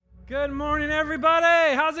Good morning,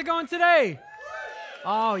 everybody. How's it going today?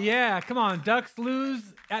 Oh, yeah. Come on. Ducks lose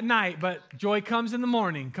at night, but joy comes in the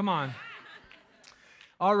morning. Come on.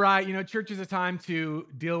 All right. Church is a time to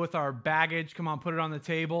deal with our baggage. Come on, put it on the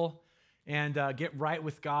table and get right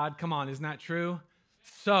with God. Come on. Isn't that true?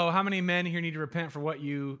 So how many men here need to repent for what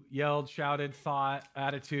you yelled, shouted, thought,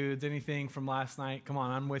 attitudes, anything from last night? Come on.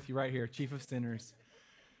 I'm with you right here. Chief of sinners.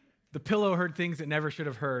 The pillow heard things it never should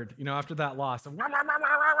have heard, after that loss.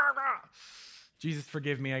 Jesus,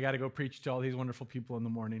 forgive me. I got to go preach to all these wonderful people in the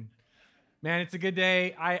morning. Man, it's a good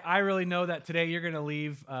day. I really know that today you're going to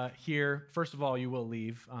leave here. First of all, you will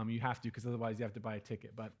leave. You have to, because otherwise you have to buy a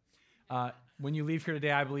ticket. But when you leave here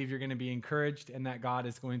today, I believe you're going to be encouraged and that God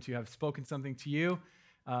is going to have spoken something to you,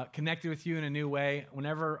 connected with you in a new way.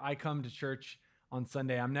 Whenever I come to church on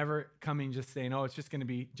Sunday, I'm never coming just saying, oh, it's just going to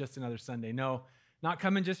be just another Sunday. No. Not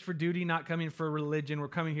coming just for duty, not coming for religion. We're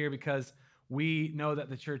coming here because we know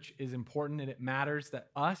that the church is important and it matters, that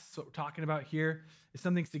us, what we're talking about here, is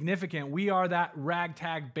something significant. We are that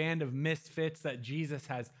ragtag band of misfits that Jesus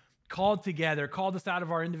has called together, called us out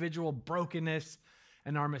of our individual brokenness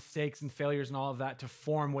and our mistakes and failures and all of that to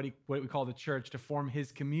form what we call the church, to form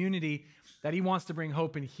his community that he wants to bring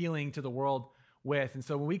hope and healing to the world with. And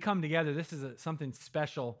so when we come together, this is something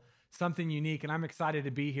special, something unique, and I'm excited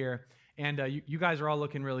to be here. And you guys are all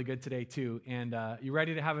looking really good today, too. And you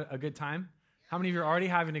ready to have a good time? How many of you are already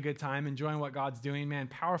having a good time, enjoying what God's doing? Man,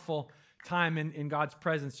 powerful time in God's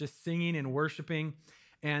presence, just singing and worshiping.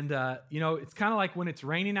 And, it's kind of like when it's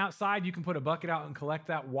raining outside, you can put a bucket out and collect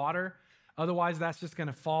that water. Otherwise, that's just going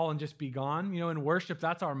to fall and just be gone. In worship,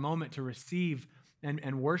 that's our moment to receive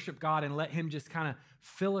and worship God and let him just kind of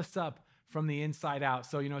fill us up from the inside out.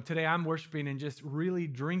 So, today I'm worshiping and just really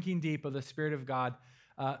drinking deep of the Spirit of God.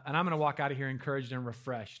 And I'm going to walk out of here encouraged and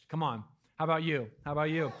refreshed. Come on. How about you?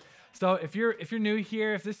 So if you're new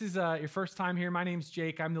here, if this is your first time here, my name's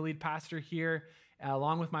Jake. I'm the lead pastor here,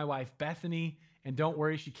 along with my wife, Bethany. And don't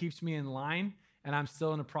worry, she keeps me in line, and I'm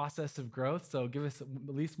still in a process of growth. So give us at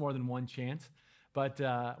least more than one chance. But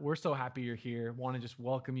we're so happy you're here. Want to just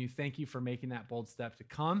welcome you. Thank you for making that bold step to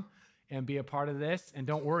come and be a part of this. And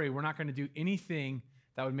don't worry, we're not going to do anything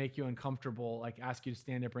that would make you uncomfortable, like ask you to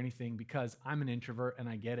stand up or anything, because I'm an introvert and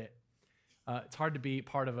I get it. It's hard to be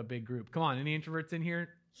part of a big group. Come on, any introverts in here?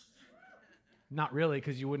 Not really,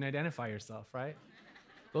 because you wouldn't identify yourself, right?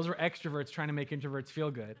 Those were extroverts trying to make introverts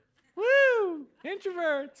feel good. Woo!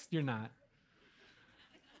 Introverts! You're not.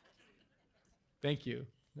 Thank you.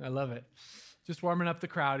 I love it. Just warming up the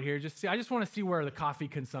crowd here. I just want to see where the coffee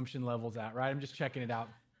consumption level's at, right? I'm just checking it out.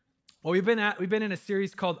 Well, we've been in a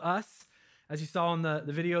series called Us, as you saw in the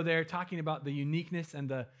video there, talking about the uniqueness and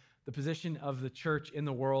the position of the church in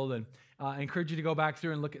the world. And I encourage you to go back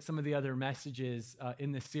through and look at some of the other messages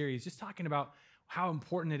in this series, just talking about how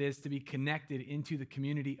important it is to be connected into the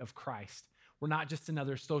community of Christ. We're not just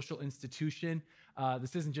another social institution.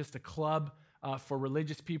 This isn't just a club for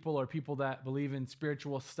religious people or people that believe in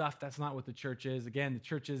spiritual stuff. That's not what the church is. Again, the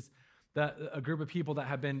church is a group of people that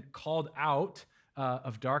have been called out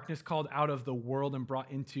of darkness, called out of the world and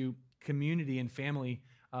brought into community and family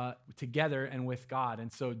together and with God.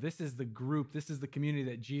 And so this is the group, this is the community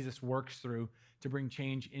that Jesus works through to bring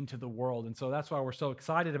change into the world. And so that's why we're so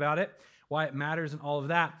excited about it, why it matters and all of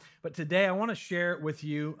that. But today I want to share with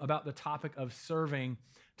you about the topic of serving,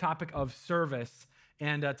 topic of service,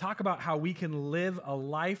 and talk about how we can live a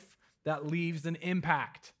life that leaves an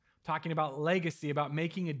impact. Talking about legacy, about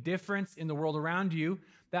making a difference in the world around you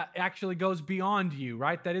that actually goes beyond you,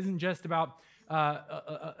 right? That isn't just about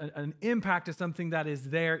an impact of something that is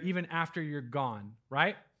there even after you're gone,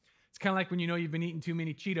 right? It's kind of like when you've been eating too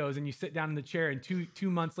many Cheetos and you sit down in the chair and two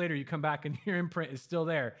months later you come back and your imprint is still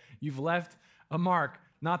there. You've left a mark,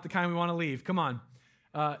 not the kind we want to leave. Come on.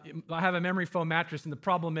 I have a memory foam mattress and the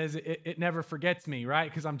problem is it never forgets me, right?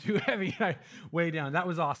 Because I'm too heavy and I weigh down. That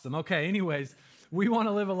was awesome. Okay, anyways, we want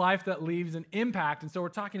to live a life that leaves an impact. And so we're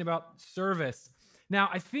talking about service. Now,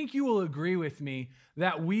 I think you will agree with me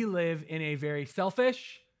that we live in a very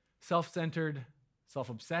selfish, self-centered,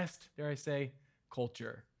 self-obsessed, dare I say,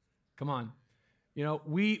 culture. Come on.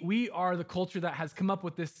 We are the culture that has come up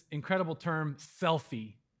with this incredible term,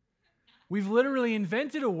 selfie. We've literally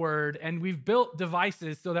invented a word and we've built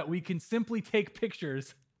devices so that we can simply take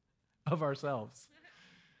pictures of ourselves.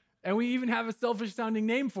 And we even have a selfish-sounding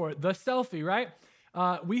name for it, the selfie, right?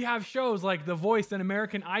 We have shows like The Voice and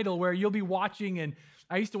American Idol where you'll be watching, and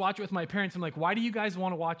I used to watch it with my parents. I'm like, why do you guys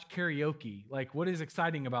want to watch karaoke? Like, what is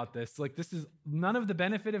exciting about this? Like, this is none of the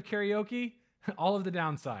benefit of karaoke, all of the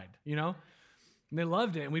downside, And they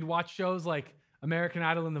loved it. And we'd watch shows like American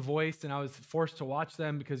Idol and The Voice, and I was forced to watch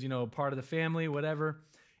them because, part of the family, whatever.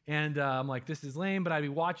 And I'm like, this is lame, but I'd be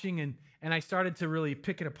watching, and I started to really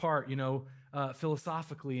pick it apart,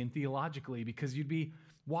 philosophically and theologically, because you'd be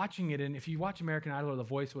watching it, and if you watch American Idol or The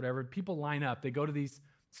Voice or whatever, people line up. They go to these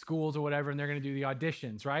schools or whatever, and they're going to do the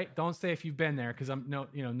auditions, right? Don't say if you've been there, because I'm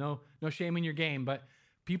no shame in your game, but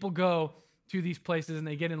people go to these places and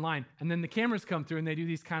they get in line, and then the cameras come through and they do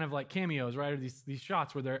these kind of like cameos, right? Or these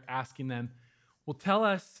shots where they're asking them, well, tell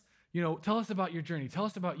us about your journey. Tell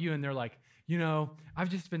us about you. And they're like, I've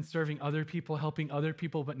just been serving other people, helping other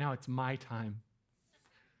people, but now it's my time.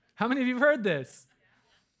 How many of you have heard this?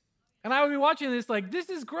 And I would be watching this like, this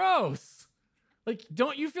is gross. Like,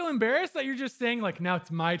 don't you feel embarrassed that you're just saying like, now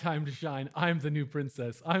it's my time to shine. I'm the new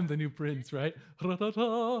princess. I'm the new prince, right?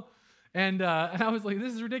 And I was like,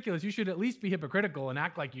 this is ridiculous. You should at least be hypocritical and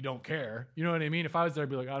act like you don't care. You know what I mean? If I was there, I'd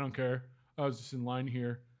be like, I don't care. I was just in line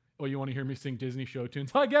here. Oh, you want to hear me sing Disney show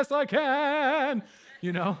tunes? I guess I can,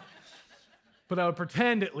 But I would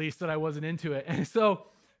pretend at least that I wasn't into it. And so,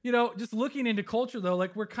 just looking into culture though,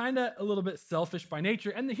 like we're kind of a little bit selfish by nature.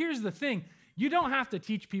 And here's the thing. You don't have to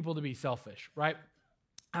teach people to be selfish, right?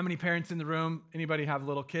 How many parents in the room? Anybody have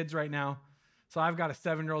little kids right now? So I've got a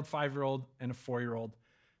 7-year-old, 5-year-old, and a 4-year-old.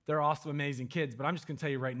 They're awesome, amazing kids, but I'm just going to tell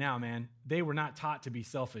you right now, man, they were not taught to be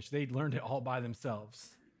selfish. They learned it all by themselves.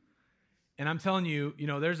 And I'm telling you,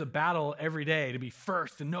 there's a battle every day to be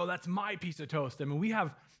first and no, that's my piece of toast. I mean, we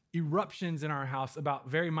have eruptions in our house about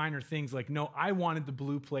very minor things like, no, I wanted the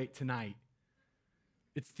blue plate tonight.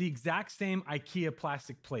 It's the exact same IKEA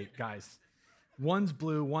plastic plate, guys. One's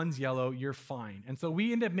blue, one's yellow, you're fine. And so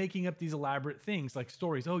we end up making up these elaborate things like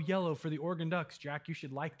stories. Oh, yellow for the Oregon Ducks. Jack, you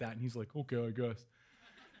should like that. And he's like, okay, I guess.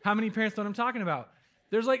 How many parents know what I'm talking about?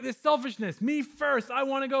 There's like this selfishness. Me first. I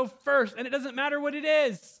want to go first. And it doesn't matter what it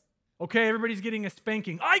is. Okay, everybody's getting a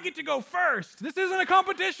spanking. I get to go first. This isn't a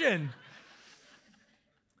competition.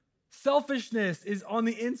 Selfishness is on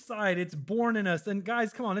the inside. It's born in us. And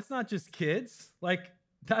guys, come on, it's not just kids. Like,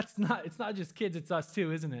 it's not just kids, it's us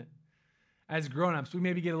too, isn't it? As grown-ups, we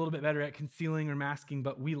maybe get a little bit better at concealing or masking,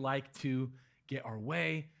 but we like to get our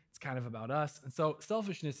way. It's kind of about us. And so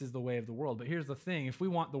selfishness is the way of the world. But here's the thing. If we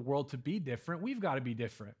want the world to be different, we've got to be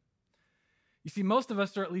different. You see, most of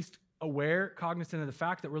us are at least aware, cognizant of the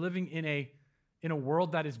fact that we're living in a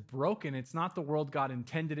world that is broken. It's not the world God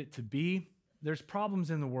intended it to be. There's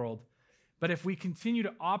problems in the world. But if we continue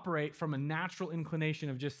to operate from a natural inclination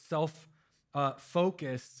of just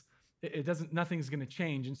self-focus, nothing's going to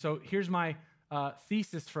change. And so here's my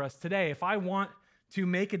thesis for us today. If I want to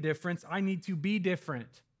make a difference, I need to be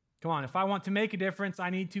different. Come on, if I want to make a difference, I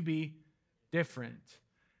need to be different.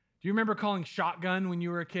 Do you remember calling shotgun when you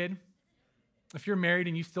were a kid? If you're married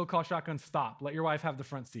and you still call shotgun, stop. Let your wife have the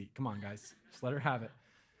front seat. Come on, guys. Just let her have it.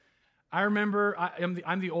 I remember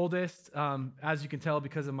I'm the oldest, as you can tell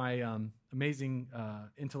because of my amazing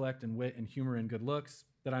intellect and wit and humor and good looks,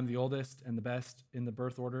 that I'm the oldest and the best in the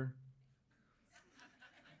birth order.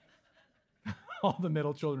 All the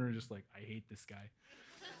middle children are just like, I hate this guy.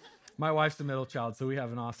 My wife's the middle child, so we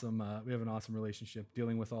have an awesome relationship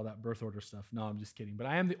dealing with all that birth order stuff. No, I'm just kidding. But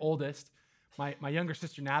I am the oldest. My younger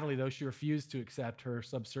sister Natalie, though, she refused to accept her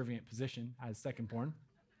subservient position as second-born.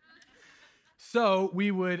 So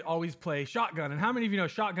we would always play shotgun. And how many of you know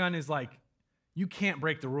shotgun is like, you can't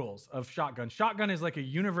break the rules of shotgun. Shotgun is like a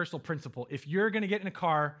universal principle. If you're going to get in a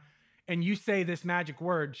car and you say this magic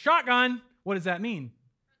word, shotgun, what does that mean?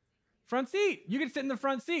 Front seat. You can sit in the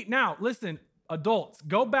front seat. Now, listen, adults,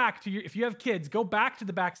 go back to if you have kids, go back to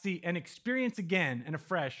the back seat and experience again and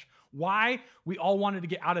afresh why we all wanted to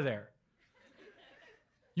get out of there.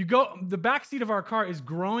 The back seat of our car is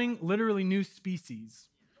growing literally new species.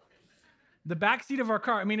 The back seat of our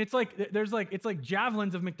car, I mean, it's like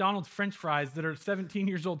javelins of McDonald's French fries that are 17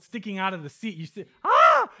 years old sticking out of the seat. You see,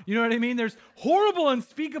 you know what I mean? There's horrible,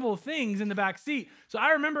 unspeakable things in the back seat. So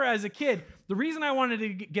I remember as a kid, the reason I wanted to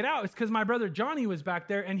get out is because my brother Johnny was back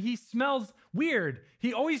there and he smells weird.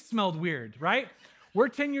 He always smelled weird, right? We're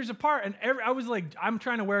 10 years apart and I was like, I'm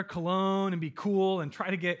trying to wear cologne and be cool and try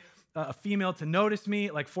to get a female to notice me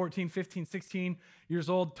at like 14, 15, 16 years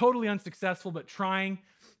old. Totally unsuccessful, but trying.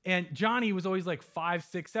 And Johnny was always like 5,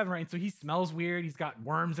 6, 7, right? And so he smells weird. He's got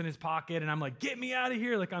worms in his pocket. And I'm like, get me out of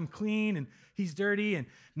here. Like I'm clean and he's dirty and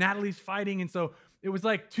Natalie's fighting. And so it was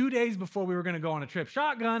like 2 days before we were going to go on a trip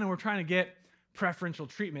shotgun and we're trying to get preferential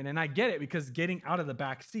treatment. And I get it because getting out of the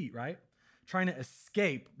back seat, right? Trying to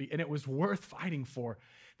escape. And it was worth fighting for.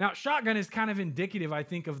 Now, shotgun is kind of indicative, I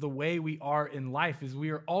think, of the way we are in life is we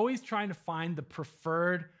are always trying to find the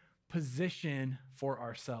preferred position for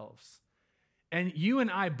ourselves. And you and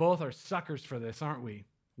I both are suckers for this, aren't we?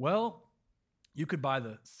 Well, you could buy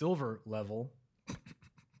the silver level,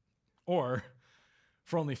 or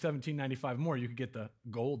For only $17.95 more, you could get the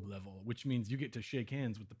gold level, which means you get to shake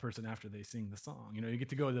hands with the person after they sing the song. You get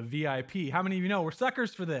to go to the VIP. How many of you know we're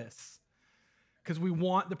suckers for this? Because we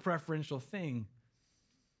want the preferential thing.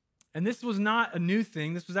 And this was not a new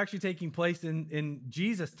thing. This was actually taking place in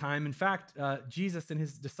Jesus' time. In fact, Jesus and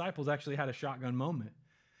his disciples actually had a shotgun moment.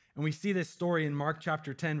 And we see this story in Mark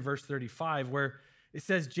chapter 10, verse 35, where it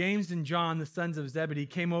says, James and John, the sons of Zebedee,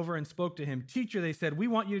 came over and spoke to him. Teacher, they said, we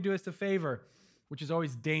want you to do us a favor, which is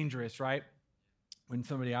always dangerous, right? When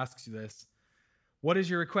somebody asks you this. What is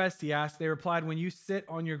your request? He asked. They replied, when you sit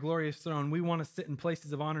on your glorious throne, we want to sit in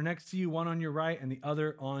places of honor next to you, one on your right and the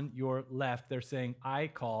other on your left. They're saying, I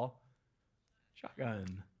call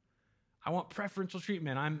shotgun. I want preferential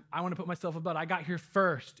treatment. I want to put myself above. I got here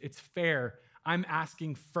first. It's fair. I'm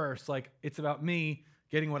asking first. Like, it's about me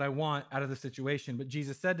getting what I want out of the situation. But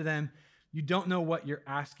Jesus said to them, you don't know what you're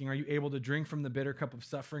asking. Are you able to drink from the bitter cup of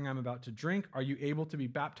suffering I'm about to drink? Are you able to be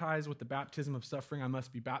baptized with the baptism of suffering I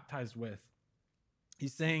must be baptized with?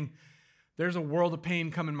 He's saying, there's a world of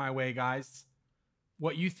pain coming my way, guys.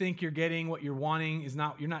 What you think you're getting, what you're wanting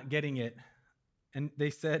you're not getting it. And they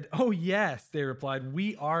said, oh yes, they replied,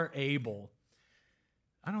 we are able.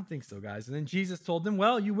 I don't think so, guys. And then Jesus told them,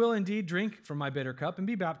 well, you will indeed drink from my bitter cup and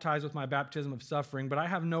be baptized with my baptism of suffering, but I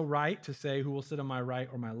have no right to say who will sit on my right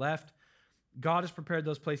or my left. God has prepared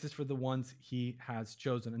those places for the ones he has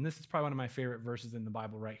chosen. And this is probably one of my favorite verses in the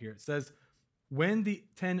Bible right here. It says, when the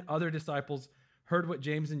 10 other disciples heard what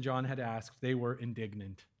James and John had asked, they were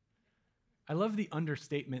indignant. I love the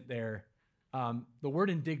understatement there. The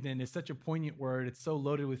word indignant is such a poignant word. It's so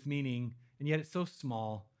loaded with meaning, and yet it's so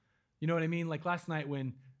small. You know what I mean? Like last night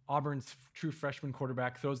when Auburn's true freshman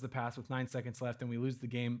quarterback throws the pass with 9 seconds left and we lose the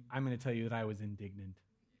game, I'm going to tell you that I was indignant.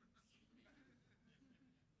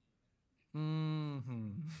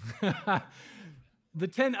 The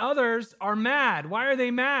 10 others are mad. Why are they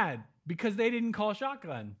mad? Because they didn't call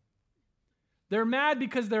shotgun. They're mad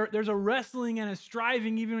because there's a wrestling and a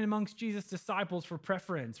striving even amongst Jesus' disciples for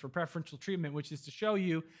preference, for preferential treatment, which is to show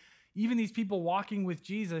you even these people walking with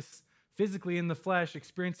Jesus physically in the flesh,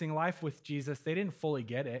 experiencing life with Jesus, they didn't fully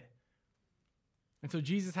get it. And so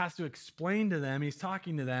Jesus has to explain to them, he's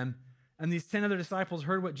talking to them, and these 10 other disciples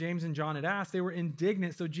heard what James and John had asked. They were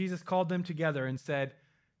indignant, so Jesus called them together and said,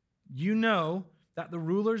 you know that the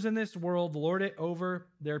rulers in this world lord it over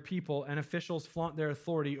their people, and officials flaunt their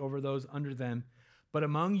authority over those under them. But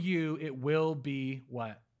among you, it will be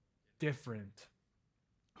what? Different.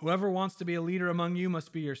 Whoever wants to be a leader among you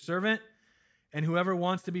must be your servant, and whoever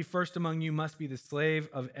wants to be first among you must be the slave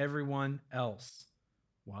of everyone else.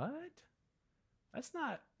 What? That's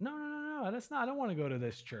not, no, that's not, I don't want to go to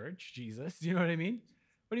this church, Jesus. Do you know what I mean?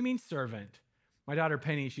 What do you mean servant? My daughter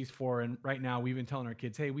Penny, she's 4, and right now we've been telling our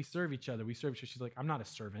kids, hey, we serve each other. She's like, I'm not a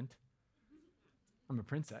servant. I'm a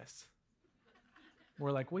princess.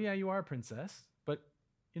 We're like, well, yeah, you are a princess, but,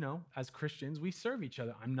 as Christians, we serve each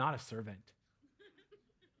other. I'm not a servant.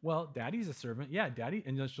 Well, daddy's a servant. Yeah, daddy.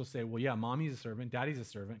 And then she'll say, well, yeah, mommy's a servant. Daddy's a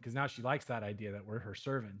servant. Because now she likes that idea that we're her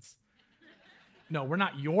servants. No, we're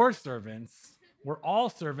not your servants. We're all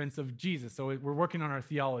servants of Jesus. So we're working on our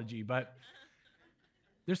theology. But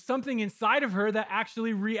there's something inside of her that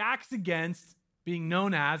actually reacts against being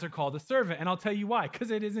known as or called a servant. And I'll tell you why. Because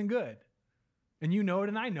it isn't good. And you know it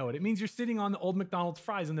and I know it. It means you're sitting on the old McDonald's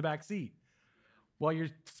fries in the back seat while your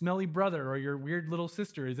smelly brother or your weird little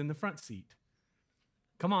sister is in the front seat.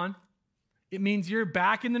 Come on. It means you're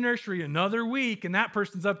back in the nursery another week and that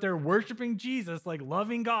person's up there worshiping Jesus, like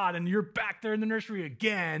loving God, and you're back there in the nursery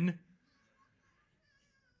again.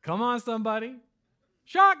 Come on, somebody.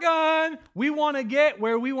 Shotgun. We want to get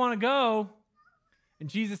where we want to go. And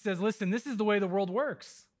Jesus says, listen, this is the way the world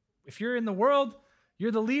works. If you're in the world,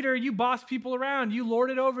 you're the leader, you boss people around, you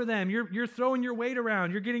lord it over them, you're throwing your weight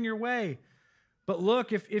around, you're getting your way. But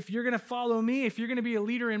look, if you're going to follow me, if you're going to be a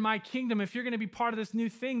leader in my kingdom, if you're going to be part of this new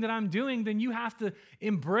thing that I'm doing, then you have to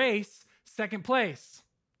embrace second place.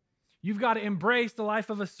 You've got to embrace the life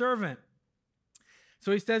of a servant.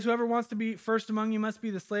 So he says, whoever wants to be first among you must be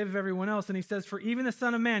the slave of everyone else. And he says, for even the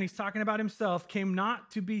Son of Man, he's talking about himself, came not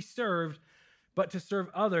to be served, but to serve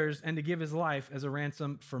others and to give his life as a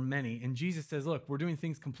ransom for many. And Jesus says, look, we're doing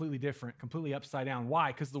things completely different, completely upside down.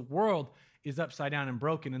 Why? Because the world is upside down and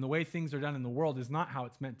broken, and the way things are done in the world is not how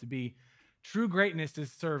it's meant to be. True greatness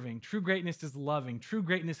is serving. True greatness is loving. True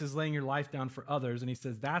greatness is laying your life down for others. And he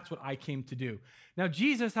says, that's what I came to do. Now,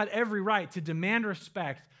 Jesus had every right to demand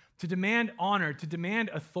respect, to demand honor, to demand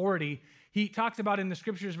authority. He talks about in the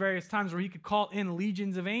scriptures various times where he could call in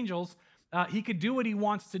legions of angels. He could do what he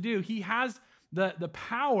wants to do. He has the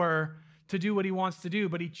power to do what he wants to do,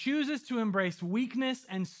 but he chooses to embrace weakness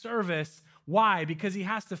and service Why? Because he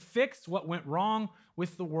has to fix what went wrong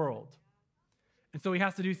with the world. And so he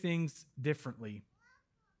has to do things differently.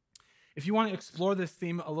 If you want to explore this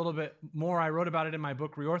theme a little bit more, I wrote about it in my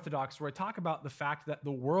book, Reorthodox, where I talk about the fact that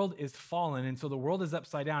the world is fallen, and so the world is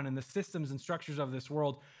upside down, and the systems and structures of this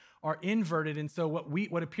world are inverted, and so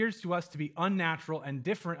what appears to us to be unnatural and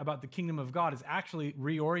different about the kingdom of God is actually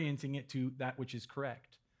reorienting it to that which is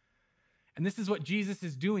correct. And this is what Jesus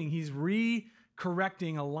is doing. He's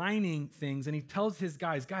correcting, aligning things, and he tells his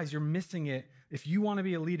guys, you're missing it. If you want to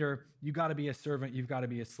be a leader, you got to be a servant, you've got to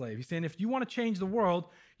be a slave. He's saying if you want to change the world,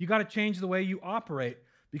 you got to change the way you operate,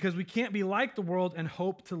 because we can't be like the world and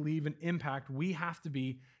hope to leave an impact. We have to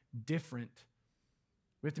be different.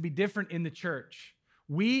 We have to be different in the church.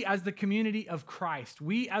 We as the community of Christ,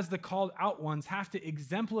 we as the called out ones have to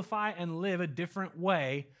exemplify and live a different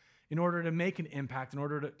way in order to make an impact, in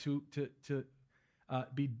order to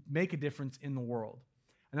make a difference in the world.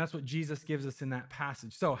 And that's what Jesus gives us in that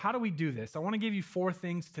passage. So how do we do this? I want to give you 4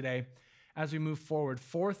 things today as we move forward.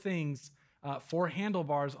 4 things, 4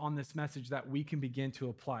 handlebars on this message that we can begin to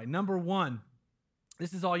apply. Number 1,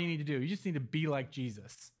 this is all you need to do. You just need to be like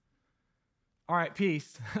Jesus. All right,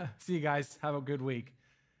 peace. See you guys. Have a good week.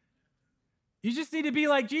 You just need to be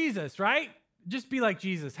like Jesus, right? Just be like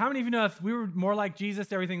Jesus. How many of you know if we were more like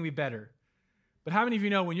Jesus, everything would be better? But how many of you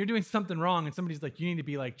know when you're doing something wrong and somebody's like, you need to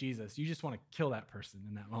be like Jesus, you just want to kill that person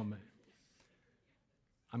in that moment?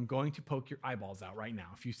 I'm going to poke your eyeballs out right now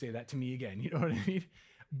if you say that to me again. You know what I mean?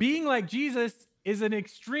 Being like Jesus is an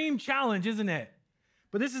extreme challenge, isn't it?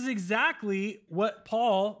 But this is exactly what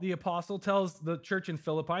Paul, the apostle, tells the church in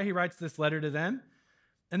Philippi. He writes this letter to them,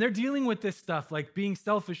 and they're dealing with this stuff like being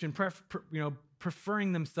selfish and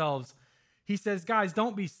preferring themselves. He says, guys,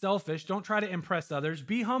 don't be selfish. Don't try to impress others.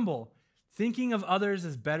 Be humble, thinking of others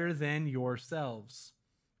as better than yourselves.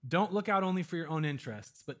 Don't look out only for your own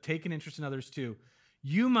interests, but take an interest in others too.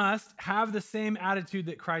 You must have the same attitude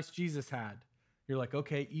that Christ Jesus had. You're like,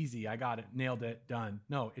 okay, easy. I got it. Nailed it. Done.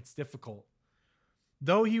 No, it's difficult.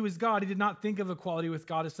 Though he was God, he did not think of equality with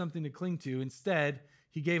God as something to cling to. Instead,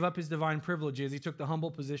 he gave up his divine privileges. He took the humble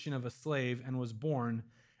position of a slave and was born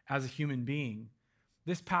as a human being.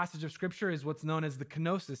 This passage of Scripture is what's known as the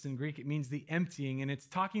kenosis. In Greek, it means the emptying, and it's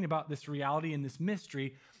talking about this reality and this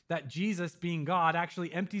mystery that Jesus, being God,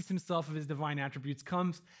 actually empties himself of his divine attributes,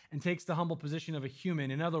 comes and takes the humble position of a human.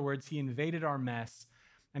 In other words, he invaded our mess,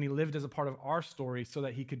 and he lived as a part of our story so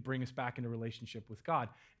that he could bring us back into relationship with God.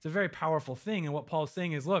 It's a very powerful thing, and what Paul's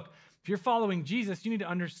saying is, look, if you're following Jesus, you need to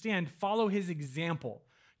understand, follow his example.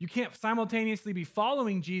 You can't simultaneously be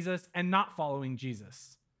following Jesus and not following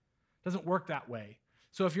Jesus. It doesn't work that way.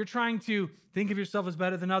 So if you're trying to think of yourself as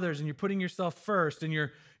better than others and you're putting yourself first and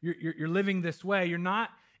you're living this way, you're not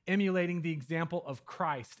emulating the example of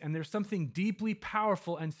Christ. And there's something deeply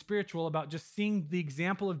powerful and spiritual about just seeing the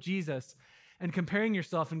example of Jesus and comparing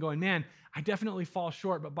yourself and going, man, I definitely fall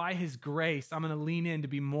short, but by his grace, I'm going to lean in to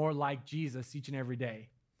be more like Jesus each and every day.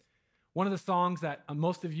 One of the songs that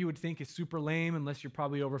most of you would think is super lame, unless you're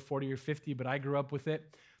probably over 40 or 50, but I grew up with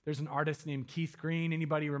it. There's an artist named Keith Green.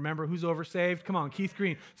 Anybody remember who's oversaved? Come on, Keith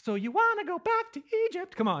Green. So you want to go back to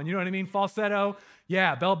Egypt? Come on, you know what I mean? Falsetto.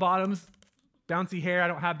 Yeah, bell bottoms, bouncy hair. I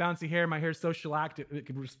don't have bouncy hair. My hair's so shellacked, it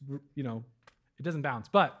could, it doesn't bounce.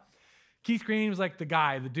 But Keith Green was like the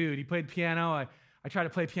guy, the dude. He played piano. I tried to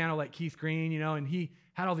play piano like Keith Green, and he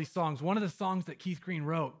had all these songs. One of the songs that Keith Green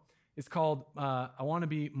wrote is called I Want to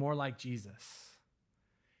Be More Like Jesus.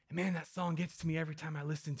 And man, that song gets to me every time I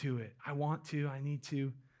listen to it. I want to, I need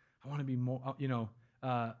to. I want to be more,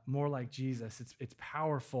 more like Jesus. It's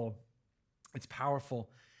powerful. It's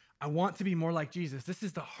powerful. I want to be more like Jesus. This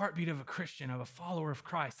is the heartbeat of a Christian, of a follower of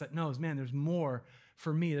Christ that knows, man, there's more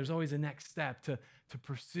for me. There's always a next step to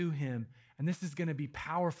pursue him. And this is going to be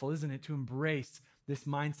powerful, isn't it, to embrace this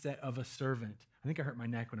mindset of a servant. I think I hurt my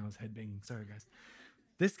neck when I was headbanging. Sorry, guys.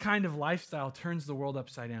 This kind of lifestyle turns the world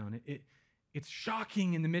upside down. It's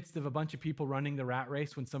shocking in the midst of a bunch of people running the rat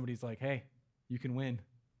race when somebody's like, hey, you can win.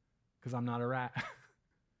 Because I'm not a rat.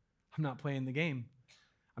 I'm not playing the game.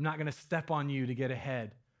 I'm not going to step on you to get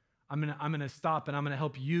ahead. I'm going to stop and I'm going to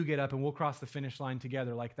help you get up and we'll cross the finish line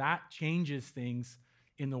together. Like that changes things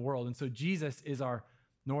in the world. And so Jesus is our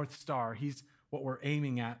North Star. He's what we're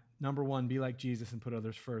aiming at. Number 1, be like Jesus and put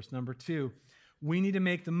others first. Number 2, we need to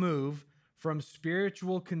make the move from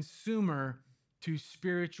spiritual consumer to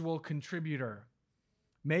spiritual contributor.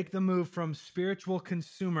 Make the move from spiritual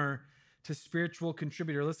consumer to spiritual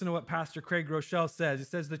contributor. Listen to what Pastor Craig Groeschel says. He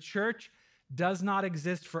says, the church does not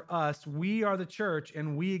exist for us. We are the church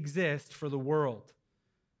and we exist for the world.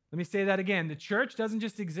 Let me say that again. The church doesn't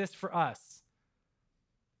just exist for us.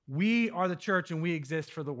 We are the church and we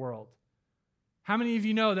exist for the world. How many of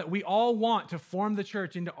you know that we all want to form the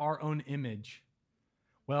church into our own image?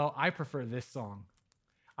 Well, I prefer this song.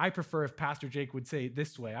 I prefer if Pastor Jake would say it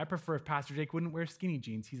this way. I prefer if Pastor Jake wouldn't wear skinny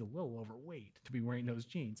jeans. He's a little overweight to be wearing those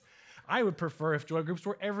jeans. I would prefer if joy groups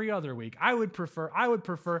were every other week. I would prefer.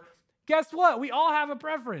 Guess what? We all have a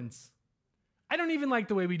preference. I don't even like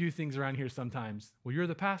the way we do things around here sometimes. Well, you're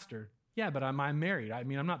the pastor. Yeah, but I'm married. I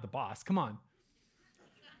mean, I'm not the boss. Come on.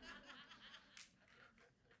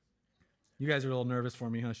 You guys are a little nervous for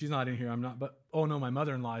me, huh? She's not in here. I'm not, but oh no, my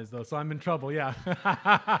mother-in-law is though, so I'm in trouble, yeah.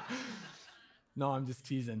 No, I'm just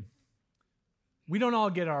teasing. We don't all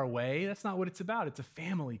get our way. That's not what it's about. It's a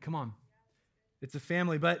family. Come on. It's a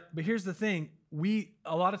family. But here's the thing. We,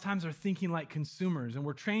 a lot of times, are thinking like consumers, and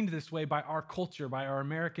we're trained this way by our culture, by our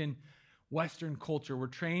American Western culture. We're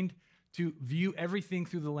trained to view everything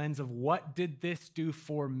through the lens of what did this do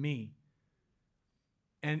for me?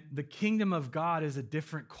 And the kingdom of God is a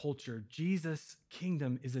different culture. Jesus'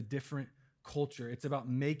 kingdom is a different culture. It's about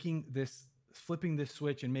flipping this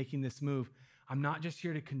switch and making this move. I'm not just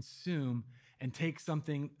here to consume and take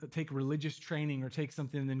religious training or take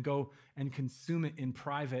something and then go and consume it in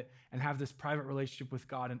private and have this private relationship with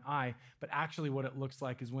God and but actually what it looks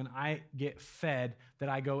like is when I get fed, that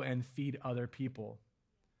I go and feed other people.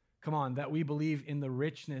 Come on, that we believe in the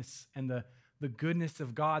richness and the goodness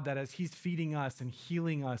of God, that as he's feeding us and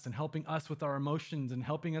healing us and helping us with our emotions and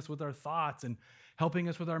helping us with our thoughts and helping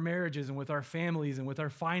us with our marriages and with our families and with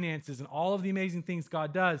our finances and all of the amazing things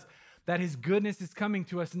God does, that his goodness is coming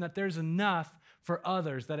to us and that there's enough for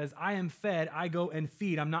others, that as I am fed, I go and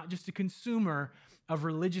feed. I'm not just a consumer of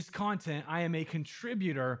religious content. I am a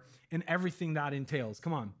contributor in everything that entails.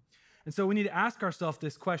 Come on. And so we need to ask ourselves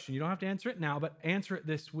this question. You don't have to answer it now, but answer it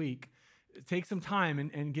this week. Take some time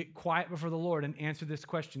and get quiet before the Lord and answer this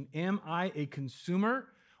question. Am I a consumer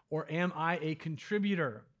or am I a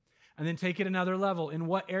contributor? And then take it another level. In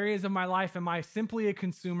what areas of my life am I simply a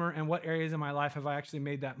consumer, and what areas of my life have I actually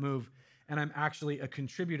made that move and I'm actually a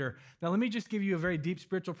contributor? Now, let me just give you a very deep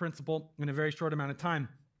spiritual principle in a very short amount of time.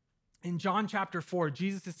 In John chapter 4,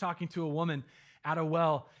 Jesus is talking to a woman at a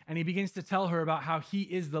well, and he begins to tell her about how he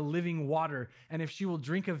is the living water, and if she will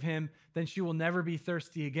drink of him, then she will never be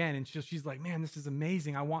thirsty again. And she's like, man, this is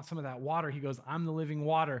amazing. I want some of that water. He goes, I'm the living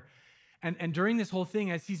water. And during this whole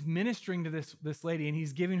thing, as he's ministering to this lady and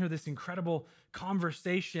he's giving her this incredible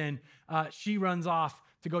conversation, she runs off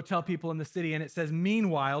to go tell people in the city. And it says,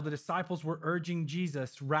 meanwhile, the disciples were urging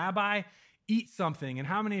Jesus, Rabbi, eat something. And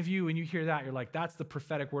how many of you, when you hear that, you're like, that's the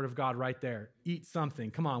prophetic word of God right there. Eat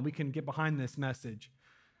something. Come on, we can get behind this message.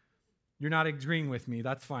 You're not agreeing with me.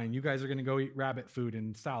 That's fine. You guys are going to go eat rabbit food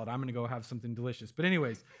and salad. I'm going to go have something delicious. But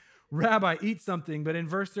anyways, Rabbi, eat something. But in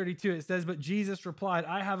verse 32, it says, but Jesus replied,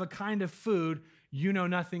 I have a kind of food you know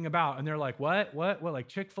nothing about. And they're like, what, like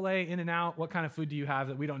Chick-fil-A, In-N-Out? What kind of food do you have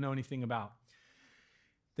that we don't know anything about?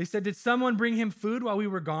 They said, did someone bring him food while we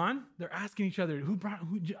were gone? They're asking each other,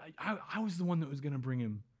 I was the one that was going to bring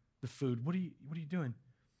him the food. What are you doing?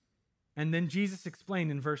 And then Jesus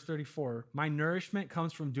explained in verse 34, my nourishment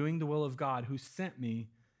comes from doing the will of God who sent me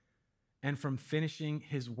and from finishing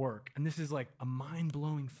his work. And this is like a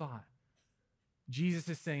mind-blowing thought. Jesus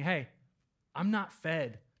is saying, hey, I'm not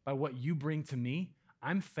fed by what you bring to me.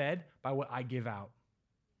 I'm fed by what I give out.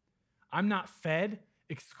 I'm not fed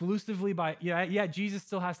exclusively by, Jesus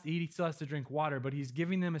still has to eat, he still has to drink water, but he's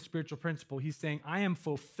giving them a spiritual principle. He's saying, I am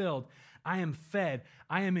fulfilled, I am fed,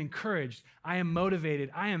 I am encouraged, I am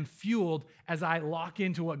motivated, I am fueled as I lock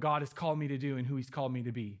into what God has called me to do and who he's called me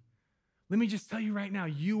to be. Let me just tell you right now,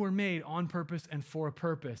 you were made on purpose and for a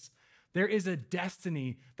purpose. There is a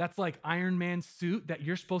destiny that's like Iron Man's suit that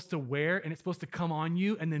you're supposed to wear, and it's supposed to come on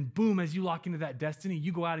you, and then boom, as you lock into that destiny,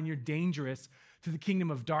 you go out and you're dangerous to the kingdom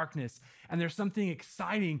of darkness. And there's something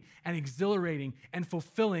exciting and exhilarating and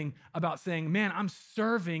fulfilling about saying, man, I'm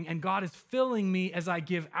serving and God is filling me as I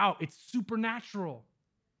give out. It's supernatural.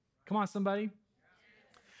 Come on, somebody.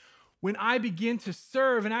 When I begin to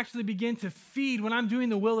serve and actually begin to feed, when I'm doing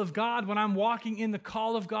the will of God, when I'm walking in the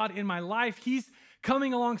call of God in my life, he's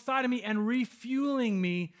coming alongside of me and refueling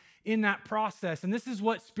me in that process. And this is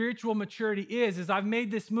what spiritual maturity is I've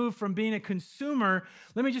made this move from being a consumer.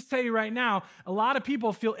 Let me just tell you right now, a lot of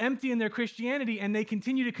people feel empty in their Christianity and they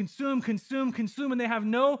continue to consume, and they have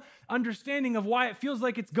no understanding of why it feels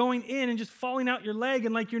like it's going in and just falling out your leg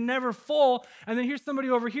and like you're never full. And then here's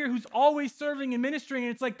somebody over here who's always serving and ministering,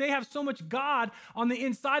 and it's like they have so much God on the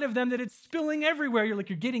inside of them that it's spilling everywhere. You're like,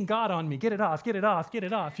 you're getting God on me. Get it off, get it off, get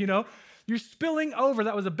it off, you know? You're spilling over.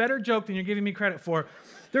 That was a better joke than you're giving me credit for.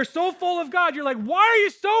 They're so full of God. You're like, why are you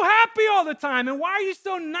so happy all the time? And why are you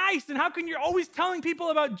so nice? And how can you always telling people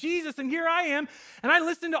about Jesus? And here I am. And I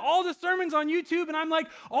listen to all the sermons on YouTube and I'm like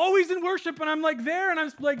always in worship and I'm like there and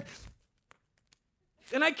I'm like,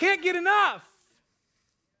 and I can't get enough.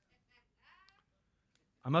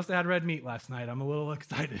 I must have had red meat last night. I'm a little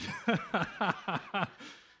excited.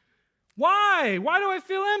 Why? Why do I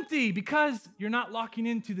feel empty? Because you're not locking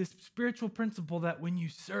into this spiritual principle that when you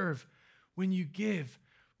serve, when you give,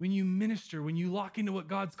 when you minister, when you lock into what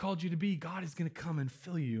God's called you to be, God is going to come and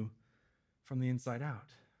fill you from the inside out.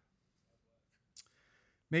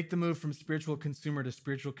 Make the move from spiritual consumer to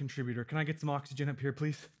spiritual contributor. Can I get some oxygen up here,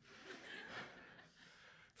 please?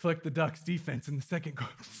 Flick the Ducks defense in the second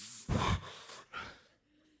quarter.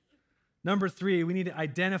 Number 3, we need to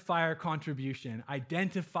identify our contribution.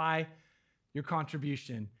 Identify your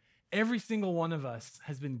contribution. Every single one of us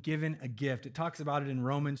has been given a gift. It talks about it in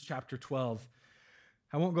Romans chapter 12.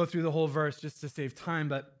 I won't go through the whole verse just to save time,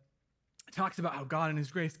 but it talks about how God in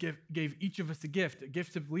his grace gave each of us a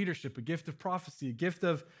gift of leadership, a gift of prophecy, a gift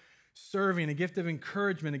of serving, a gift of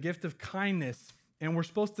encouragement, a gift of kindness. And we're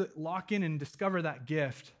supposed to lock in and discover that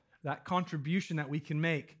gift, that contribution that we can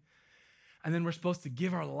make. And then we're supposed to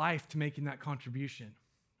give our life to making that contribution.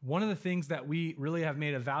 One of the things that we really have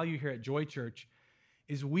made a value here at Joy Church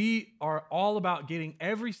is we are all about getting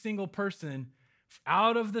every single person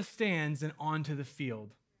out of the stands and onto the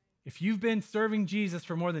field. If you've been serving Jesus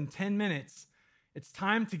for more than 10 minutes, it's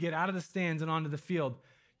time to get out of the stands and onto the field.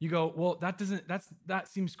 You go, well, that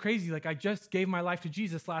seems crazy. Like I just gave my life to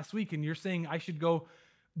Jesus last week and you're saying I should go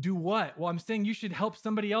do what? Well, I'm saying you should help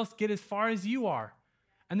somebody else get as far as you are.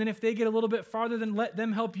 And then if they get a little bit farther, then let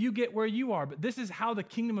them help you get where you are. But this is how the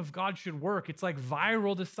kingdom of God should work. It's like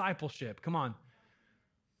viral discipleship. Come on.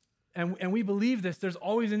 And we believe this. There's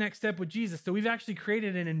always a next step with Jesus. So we've actually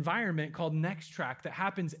created an environment called Next Track that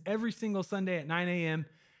happens every single Sunday at 9 a.m.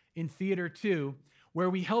 in Theater 2, where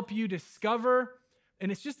we help you discover, and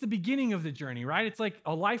it's just the beginning of the journey, right? It's like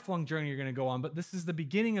a lifelong journey you're going to go on, but this is the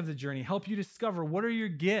beginning of the journey. Help you discover what are your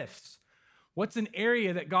gifts. What's an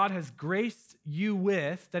area that God has graced you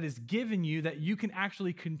with, that has given you, that you can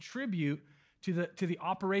actually contribute to the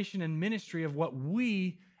operation and ministry of what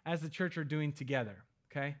we as the church are doing together,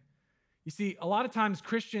 okay? You see, a lot of times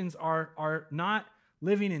Christians are not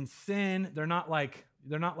living in sin. They're not like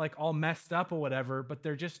all messed up or whatever, but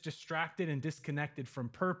they're just distracted and disconnected from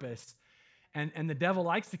purpose. And the devil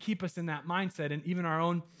likes to keep us in that mindset, and even our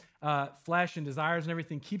own flesh and desires and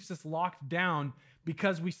everything keeps us locked down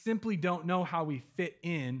because we simply don't know how we fit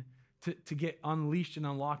in to get unleashed and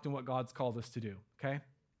unlocked in what God's called us to do, okay?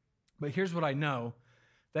 But here's what I know,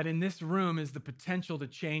 that in this room is the potential to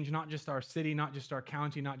change not just our city, not just our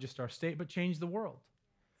county, not just our state, but change the world.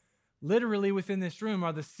 Literally within this room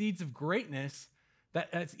are the seeds of greatness that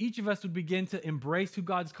as each of us would begin to embrace who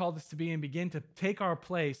God's called us to be and begin to take our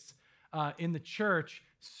place in the church,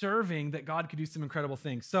 serving, that God could do some incredible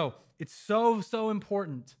things. So it's so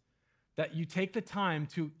important that you take the time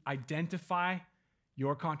to identify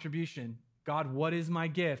your contribution. God, what is my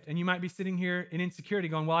gift? And you might be sitting here in insecurity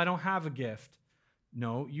going, well, I don't have a gift.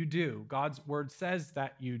 No, you do. God's word says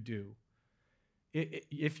that you do.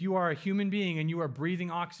 If you are a human being and you are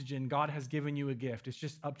breathing oxygen, God has given you a gift. It's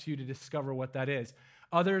just up to you to discover what that is.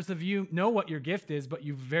 Others of you know what your gift is, but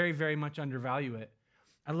you very, very much undervalue it.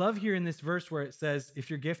 I love here in this verse where it says, if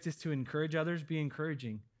your gift is to encourage others, be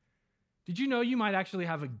encouraging. Did you know you might actually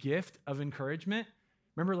have a gift of encouragement?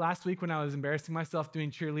 Remember last week when I was embarrassing myself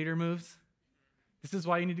doing cheerleader moves? This is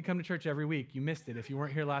why you need to come to church every week. You missed it if you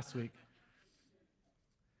weren't here last week.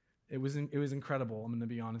 It was incredible, I'm going to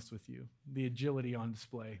be honest with you. The agility on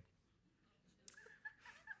display.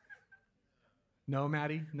 No,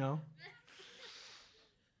 Maddie? No?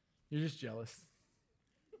 You're just jealous.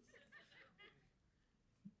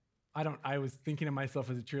 I was thinking of myself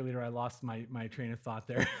as a cheerleader. I lost my train of thought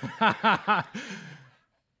there.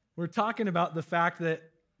 We're talking about the fact that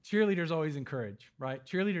cheerleaders always encourage, right?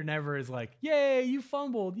 Cheerleader never is like, yay, you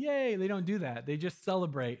fumbled, yay. They don't do that. They just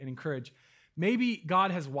celebrate and encourage. Maybe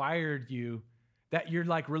God has wired you that you're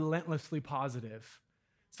like relentlessly positive.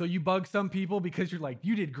 So you bug some people because you're like,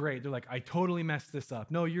 you did great. They're like, I totally messed this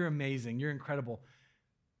up. No, you're amazing. You're incredible.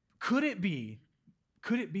 Could it be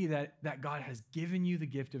that God has given you the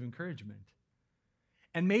gift of encouragement?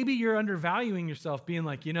 And maybe you're undervaluing yourself, being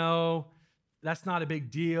like, that's not a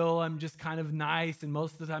big deal. I'm just kind of nice. And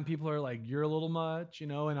most of the time people are like, you're a little much,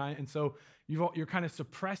 and so you're kind of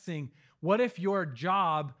suppressing. What if your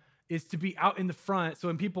job is to be out in the front, so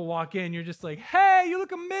when people walk in, you're just like, hey, you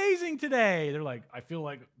look amazing today. They're like, I feel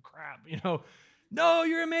like crap, No,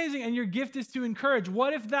 you're amazing. And your gift is to encourage.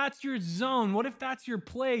 What if that's your zone? What if that's your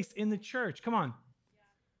place in the church? Come on.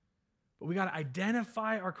 But we got to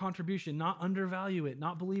identify our contribution, not undervalue it,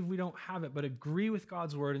 not believe we don't have it, but agree with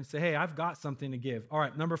God's word and say, hey, I've got something to give. All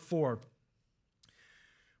right, number 4.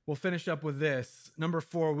 We'll finish up with this. Number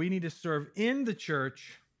 4, we need to serve in the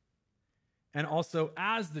church and also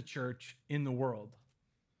as the church in the world.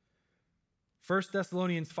 1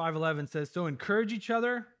 Thessalonians 5:11 says, so encourage each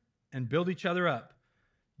other and build each other up,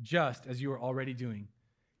 just as you are already doing.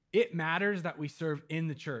 It matters that we serve in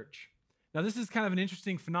the church. Now, this is kind of an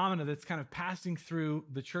interesting phenomenon that's kind of passing through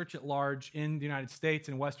the church at large in the United States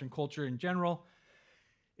and Western culture in general,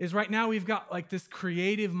 is right now we've got like this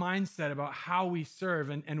creative mindset about how we serve.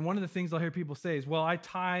 And one of the things I'll hear people say is, well, I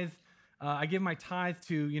tithe, I give my tithe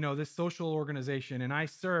to, this social organization, and I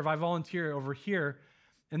serve, I volunteer over here,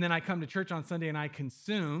 and then I come to church on Sunday and I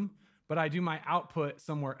consume, but I do my output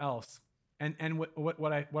somewhere else. And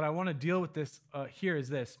what I want to deal with this here is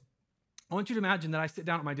this. I want you to imagine that I sit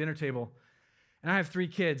down at my dinner table, and I have 3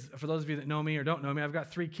 kids. For those of you that know me or don't know me, I've got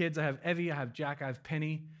 3 kids. I have Evie, I have Jack, I have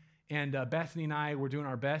Penny, and Bethany and I, we're doing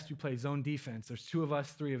our best. We play zone defense. There's 2 of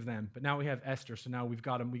us, 3 of them, but now we have Esther, so now we've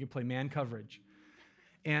got them. We can play man coverage.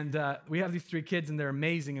 And we have these 3 kids, and they're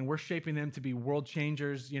amazing, and we're shaping them to be world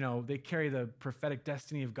changers. They carry the prophetic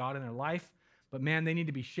destiny of God in their life, but man, they need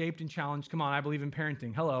to be shaped and challenged. Come on, I believe in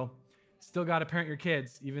parenting. Hello. Still got to parent your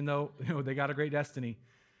kids, even though they got a great destiny.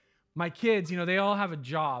 My kids, they all have a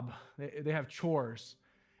job. They have chores.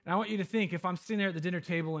 And I want you to think, if I'm sitting there at the dinner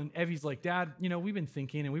table and Evie's like, Dad, we've been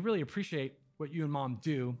thinking, and we really appreciate what you and Mom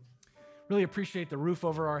do. Really appreciate the roof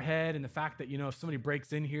over our head and the fact that, if somebody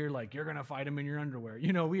breaks in here, like, you're going to fight them in your underwear.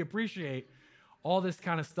 We appreciate all this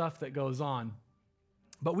kind of stuff that goes on.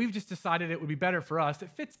 But we've just decided it would be better for us.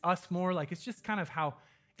 It fits us more. Like, it's just kind of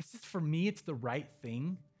it's just for me, it's the right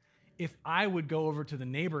thing. If I would go over to the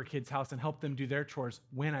neighbor kid's house and help them do their chores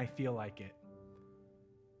when I feel like it.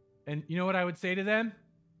 And you know what I would say to them?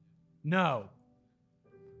 No.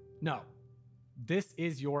 This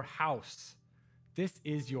is your house. This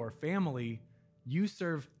is your family. You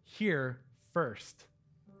serve here first.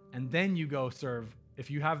 And then you go serve if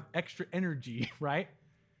you have extra energy, right?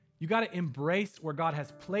 You got to embrace where God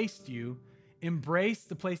has placed you, embrace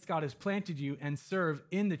the place God has planted you, and serve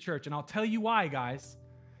in the church. And I'll tell you why, guys.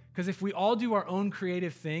 Because if we all do our own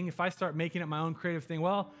creative thing, if I start making it my own creative thing,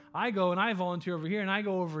 well, I go and I volunteer over here and I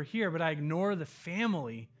go over here, but I ignore the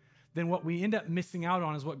family, then what we end up missing out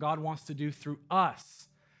on is what God wants to do through us.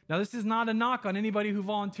 Now, this is not a knock on anybody who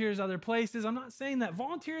volunteers other places. I'm not saying that.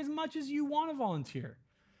 Volunteer as much as you want to volunteer.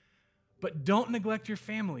 But don't neglect your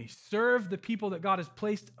family. Serve the people that God has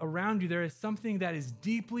placed around you. There is something that is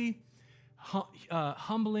deeply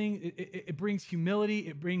humbling. It brings humility.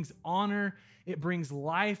 It brings honor. It brings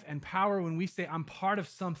life and power when we say, I'm part of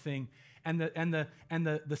something, and the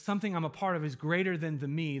something I'm a part of is greater than the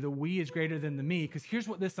me. The we is greater than the me. Because here's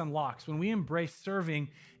what this unlocks. When we embrace serving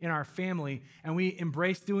in our family and we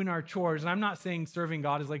embrace doing our chores, and I'm not saying serving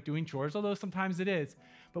God is like doing chores, although sometimes it is.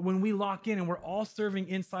 But when we lock in and we're all serving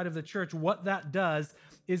inside of the church, what that does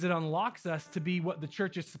is it unlocks us to be what the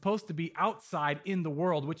church is supposed to be outside in the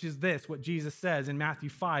world, which is this, what Jesus says in Matthew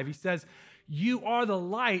 5. He says, you are the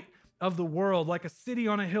light of the world, like a city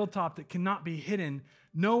on a hilltop that cannot be hidden.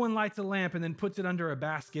 No one lights a lamp and then puts it under a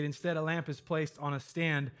basket. Instead, a lamp is placed on a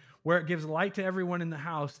stand where it gives light to everyone in the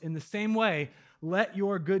house. In the same way, let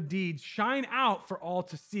your good deeds shine out for all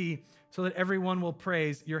to see, so that everyone will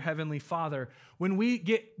praise your heavenly Father. When we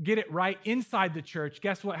get it right inside the church,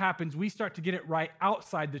 guess what happens? We start to get it right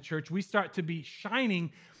outside the church. We start to be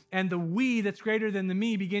shining, and the we that's greater than the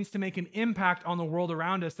me begins to make an impact on the world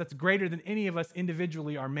around us that's greater than any of us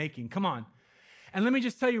individually are making. Come on. And let me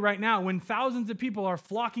just tell you right now, when thousands of people are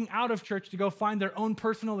flocking out of church to go find their own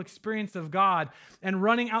personal experience of God and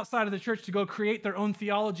running outside of the church to go create their own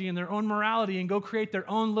theology and their own morality and go create their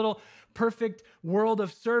own little perfect world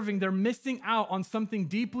of serving, they're missing out on something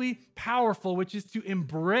deeply powerful, which is to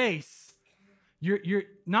embrace your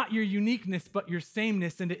not your uniqueness, but your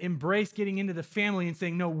sameness, and to embrace getting into the family and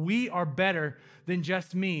saying, no, we are better than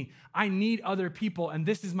just me. I need other people, and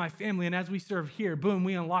this is my family. And as we serve here, boom,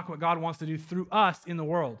 we unlock what God wants to do through us in the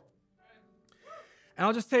world. And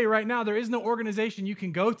I'll just tell you right now, there is no organization you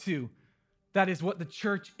can go to that is what the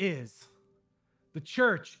church is. The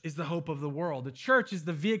church is the hope of the world. The church is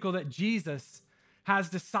the vehicle that Jesus has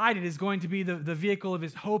decided is going to be the vehicle of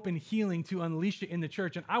his hope and healing to unleash it in the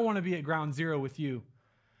church. And I want to be at ground zero with you.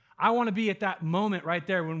 I want to be at that moment right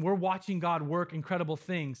there when we're watching God work incredible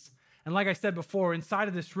things. And like I said before, inside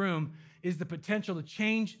of this room is the potential to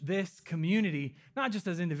change this community, not just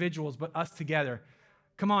as individuals, but us together.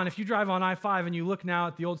 Come on, if you drive on I-5 and you look now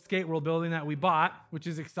at the old Skate World building that we bought, which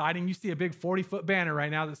is exciting, you see a big 40-foot banner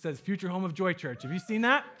right now that says Future Home of Joy Church. Have you seen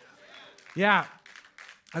that? Yeah,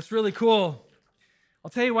 that's really cool.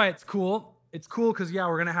 I'll tell you why it's cool. It's cool because, yeah,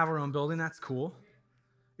 we're going to have our own building. That's cool.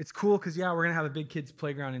 It's cool because, yeah, we're going to have a big kids'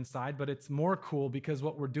 playground inside, but it's more cool because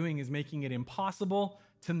what we're doing is making it impossible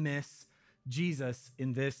to miss Jesus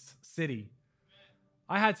in this city.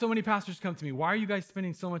 I had so many pastors come to me, why are you guys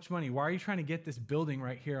spending so much money? Why are you trying to get this building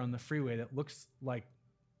right here on the freeway that looks like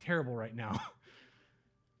terrible right now?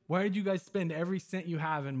 Why did you guys spend every cent you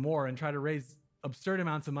have and more and try to raise absurd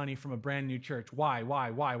amounts of money from a brand new church? Why?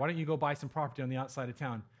 Why don't you go buy some property on the outside of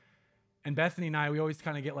town? And Bethany and I, we always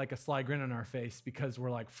kind of get like a sly grin on our face because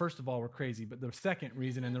we're like, first of all, we're crazy. But the second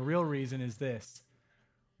reason and the real reason is this.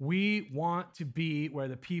 We want to be where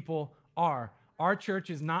the people are. Our church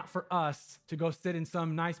is not for us to go sit in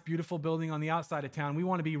some nice, beautiful building on the outside of town. We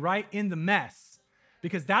want to be right in the mess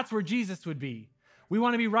because that's where Jesus would be. We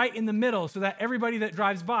want to be right in the middle so that everybody that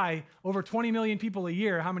drives by, over 20 million people a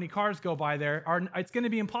year, how many cars go by there, it's going to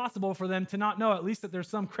be impossible for them to not know at least that there's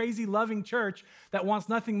some crazy, loving church that wants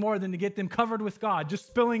nothing more than to get them covered with God, just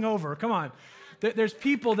spilling over. Come on. There's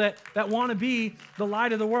people that want to be the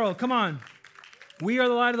light of the world. Come on. We are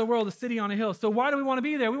the light of the world, a city on a hill. So why do we want to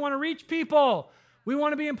be there? We want to reach people. We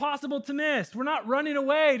want to be impossible to miss. We're not running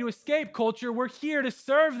away to escape culture. We're here to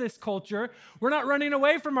serve this culture. We're not running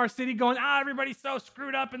away from our city going, everybody's so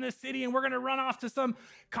screwed up in this city and we're going to run off to some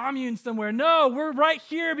commune somewhere. No, we're right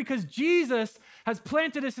here because Jesus has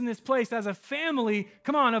planted us in this place as a family,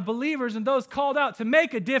 come on, of believers and those called out to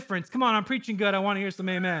make a difference. Come on, I'm preaching good. I want to hear some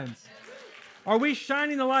amens. Are we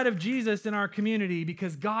shining the light of Jesus in our community?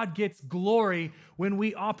 Because God gets glory when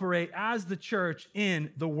we operate as the church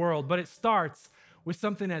in the world. But it starts with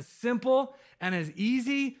something as simple and as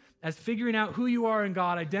easy as figuring out who you are in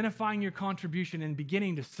God, identifying your contribution, and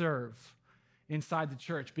beginning to serve inside the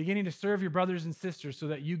church, beginning to serve your brothers and sisters so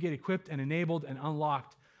that you get equipped and enabled and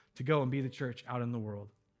unlocked to go and be the church out in the world.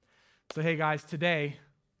 So, hey guys, today,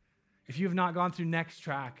 if you have not gone through Next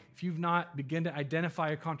Track, if you've not begun to identify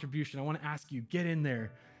your contribution, I want to ask you, get in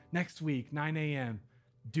there next week, 9 a.m.,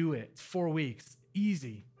 do it. It's 4 weeks,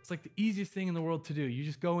 easy. It's like the easiest thing in the world to do. You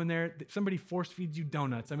just go in there, somebody force feeds you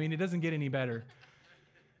donuts. I mean, it doesn't get any better.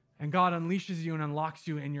 And God unleashes you and unlocks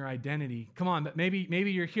you in your identity. Come on, but maybe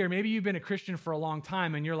you're here. Maybe you've been a Christian for a long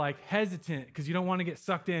time and you're like hesitant because you don't want to get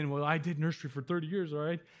sucked in. Well, I did nursery for 30 years, all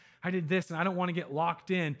right? I did this and I don't want to get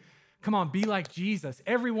locked in. Come on, be like Jesus.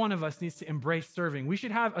 Every one of us needs to embrace serving. We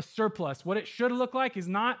should have a surplus. What it should look like is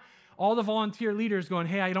not all the volunteer leaders going,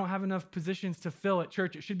 hey, I don't have enough positions to fill at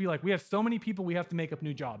church. It should be like, we have so many people, we have to make up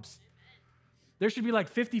new jobs. There should be like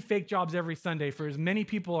 50 fake jobs every Sunday for as many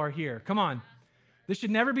people are here. Come on. This should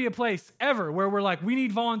never be a place ever where we're like, we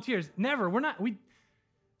need volunteers. Never.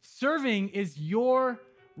 Serving is your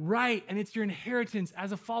right and it's your inheritance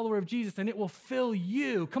as a follower of Jesus and it will fill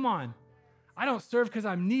you. Come on. I don't serve because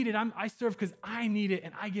I'm needed. I serve because I need it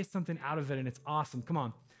and I get something out of it and it's awesome. Come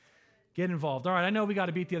on. Get involved. All right, I know we got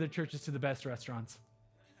to beat the other churches to the best restaurants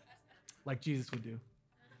like Jesus would do.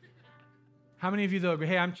 How many of you, though, agree,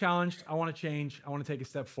 hey, I'm challenged. I want to change. I want to take a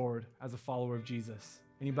step forward as a follower of Jesus.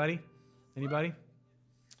 Anybody? Anybody?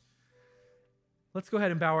 Let's go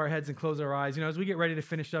ahead and bow our heads and close our eyes. You know, as we get ready to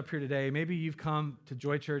finish up here today, maybe you've come to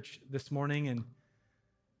Joy Church this morning and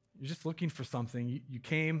you're just looking for something. You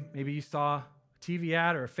came, maybe you saw a TV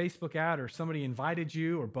ad or a Facebook ad or somebody invited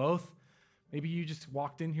you or both. Maybe you just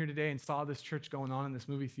walked in here today and saw this church going on in this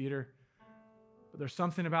movie theater. But there's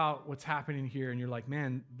something about what's happening here and you're like,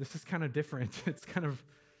 man, this is kind of different. It's kind of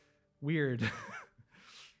weird.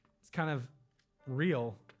 It's kind of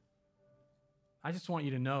real. I just want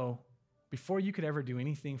you to know, before you could ever do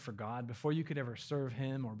anything for God, before you could ever serve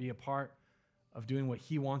him or be a part of doing what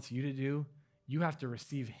he wants you to do, you have to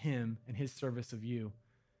receive him and his service of you.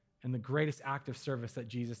 And the greatest act of service that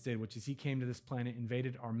Jesus did, which is he came to this planet,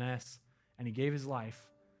 invaded our mess, and he gave his life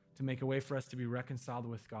to make a way for us to be reconciled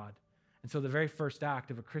with God. And so the very first act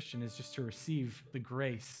of a Christian is just to receive the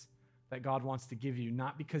grace that God wants to give you,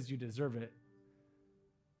 not because you deserve it,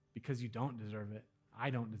 because you don't deserve it. I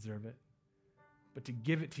don't deserve it. But to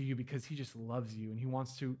give it to you because he just loves you and he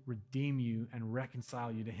wants to redeem you and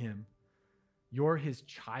reconcile you to him. You're his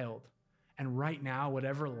child. And right now,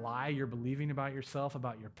 whatever lie you're believing about yourself,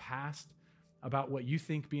 about your past, about what you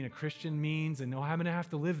think being a Christian means, and I'm going to have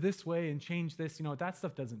to live this way and change this, that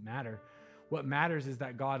stuff doesn't matter. What matters is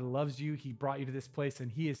that God loves you. He brought you to this place,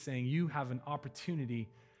 and he is saying, you have an opportunity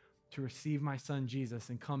to receive my son Jesus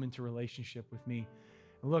and come into relationship with me.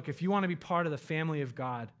 And look, if you want to be part of the family of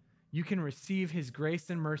God, you can receive his grace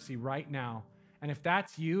and mercy right now And if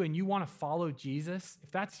that's you and you want to follow Jesus,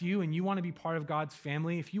 if that's you and you want to be part of God's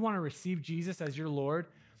family, if you want to receive Jesus as your Lord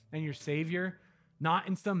and your Savior, not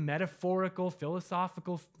in some metaphorical,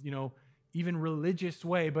 philosophical, even religious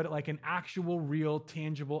way, but like an actual, real,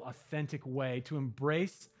 tangible, authentic way to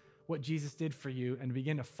embrace what Jesus did for you and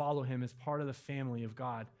begin to follow him as part of the family of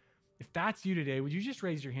God. If that's you today, would you just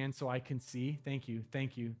raise your hand so I can see? Thank you,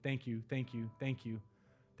 thank you, thank you, thank you, thank you.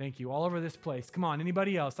 Thank you. All over this place. Come on,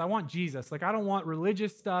 anybody else? I want Jesus. Like, I don't want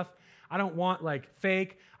religious stuff. I don't want like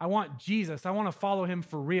fake. I want Jesus. I want to follow him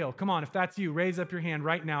for real. Come on, if that's you, raise up your hand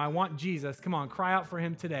right now. I want Jesus. Come on, cry out for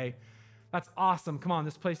him today. That's awesome. Come on,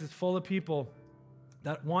 this place is full of people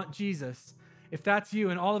that want Jesus. If that's you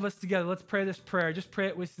and all of us together, let's pray this prayer. Just pray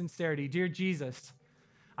it with sincerity. Dear Jesus,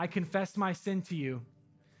 I confess my sin to you.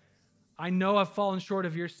 I know I've fallen short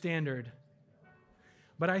of your standard.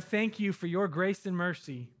 But I thank you for your grace and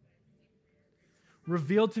mercy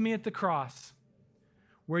revealed to me at the cross,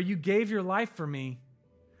 where you gave your life for me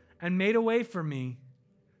and made a way for me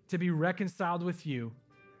to be reconciled with you.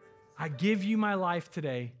 I give you my life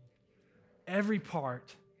today, every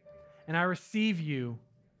part, and I receive you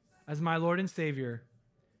as my Lord and Savior.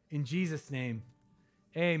 In Jesus' name,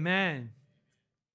 amen.